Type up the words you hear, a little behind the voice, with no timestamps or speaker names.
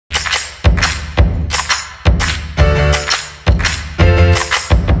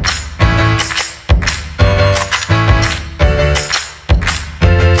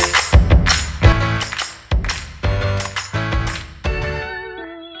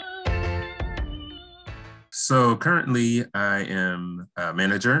So currently, I am a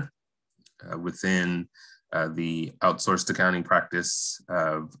manager within the outsourced accounting practice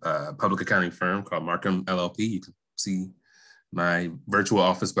of a public accounting firm called Markham LLP. You can see my virtual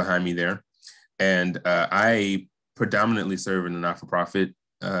office behind me there. And I predominantly serve in the not-for-profit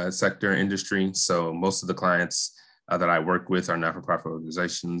sector industry. So most of the clients that I work with are not-for-profit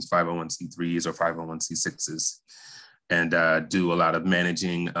organizations, 501c3s or 501c6s, and do a lot of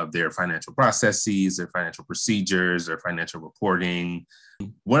managing of their financial processes, their financial procedures, their financial reporting.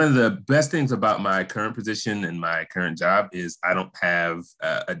 One of the best things about my current position and my current job is I don't have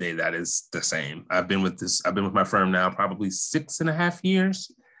a day that is the same. I've been with my firm now probably 6.5 years.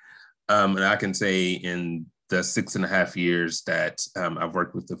 And I can say in the 6.5 years that I've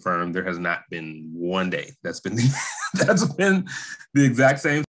worked with the firm, there has not been one day that's been the exact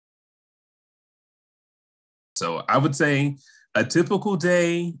same. So I would say a typical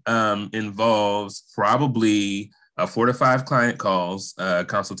day involves probably 4 to 5 client calls,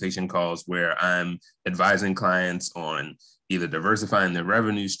 consultation calls, where I'm advising clients on either diversifying their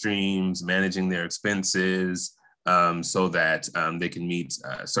revenue streams, managing their expenses, so that they can meet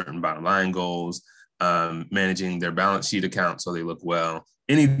certain bottom line goals, managing their balance sheet account so they look well.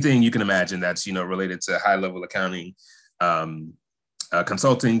 Anything you can imagine that's related to high level accounting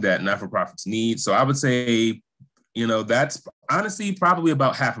consulting that not-for-profits need. So I would say that's honestly probably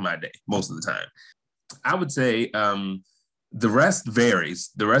about half of my day most of the time. I would say the rest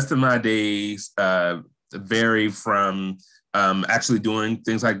varies. The rest of my days vary from actually doing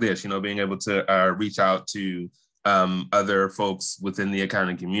things like this, being able to reach out to other folks within the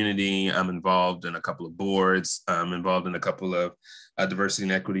accounting community. I'm involved in a couple of boards. I'm involved in a couple of diversity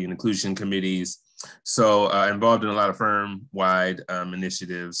and equity and inclusion committees. So involved in a lot of firm-wide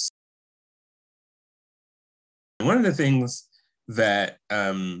initiatives. One of the things that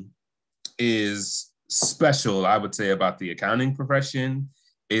is special, I would say, about the accounting profession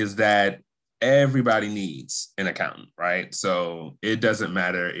is that everybody needs an accountant, right? So it doesn't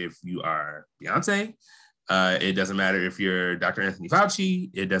matter if you are Beyonce. It doesn't matter if you're Dr. Anthony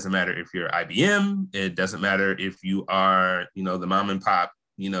Fauci. It doesn't matter if you're IBM. It doesn't matter if you are, the mom and pop,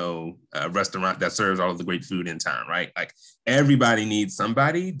 restaurant that serves all of the great food in town, right? Like everybody needs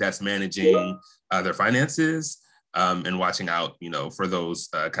somebody that's managing their finances and watching out, for those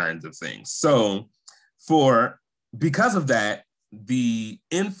kinds of things. So because of that, the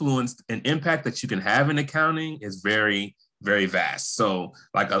influence and impact that you can have in accounting is very, very vast. So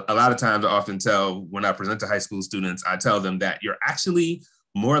like a lot of times I often tell when I present to high school students, I tell them that you're actually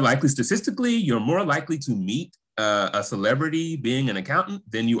more likely, statistically, you're more likely to meet a celebrity being an accountant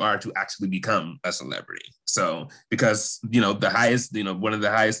than you are to actually become a celebrity. So because, the highest, one of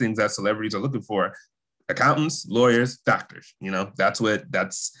the highest things that celebrities are looking for, accountants, lawyers, doctors, that's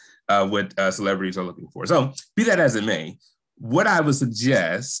what celebrities are looking for. So be that as it may, what I would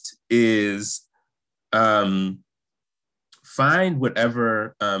suggest is find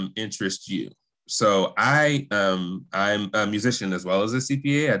whatever interests you. So I'm a musician as well as a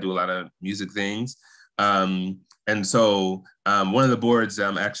CPA. I do a lot of music things. And so one of the boards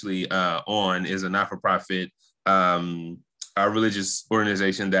I'm actually on is a not-for-profit a religious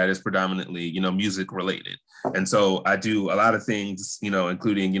organization that is predominantly, music related. And so I do a lot of things,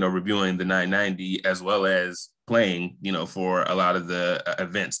 including, reviewing the 990 as well as playing, for a lot of the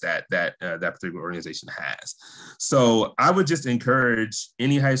events that particular organization has. So I would just encourage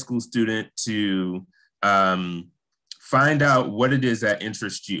any high school student to find out what it is that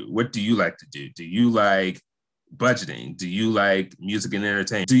interests you. What do you like to do? Do you like budgeting? Do you like music and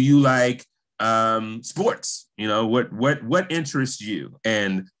entertainment? Do you like sports? What interests you?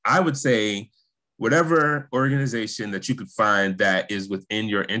 And I would say whatever organization that you could find that is within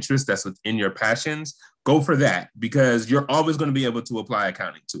your interest, that's within your passions, go for that, because you're always going to be able to apply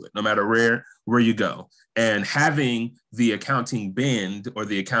accounting to it, no matter where you go. And having the accounting bend or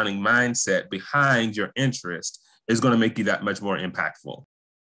the accounting mindset behind your interest is going to make you that much more impactful.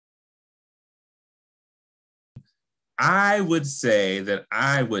 I would say that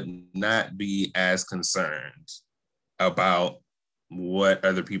I would not be as concerned about what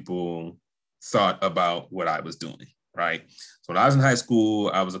other people thought about what I was doing, right? So when I was in high school,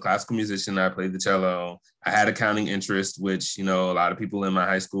 I was a classical musician. I played the cello. I had accounting interest, which, a lot of people in my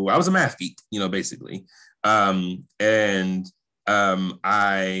high school, I was a math geek, basically. I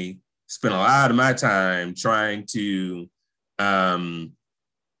spent a lot of my time trying to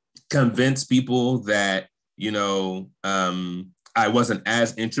convince people that I wasn't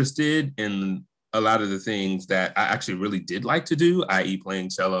as interested in a lot of the things that I actually really did like to do, i.e. playing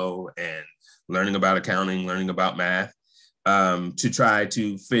cello and learning about accounting, learning about math. to try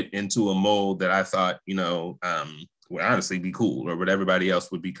to fit into a mold that I thought, would honestly be cool or what everybody else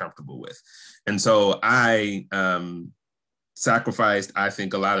would be comfortable with. And so I sacrificed, I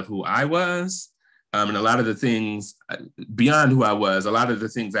think, a lot of who I was, and a lot of the things beyond who I was, a lot of the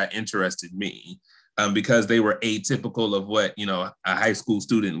things that interested me, because they were atypical of what, a high school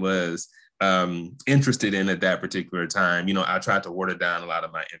student was interested in at that particular time. I tried to water down a lot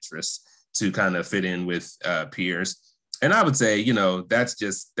of my interests to kind of fit in with peers. And I would say, that's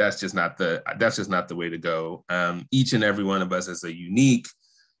just not the way to go. Each and every one of us is a unique,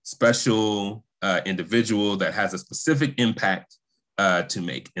 special individual that has a specific impact to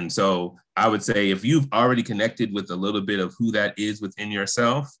make. And so I would say if you've already connected with a little bit of who that is within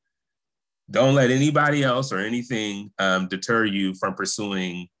yourself, don't let anybody else or anything deter you from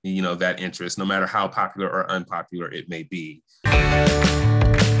pursuing, that interest, no matter how popular or unpopular it may be.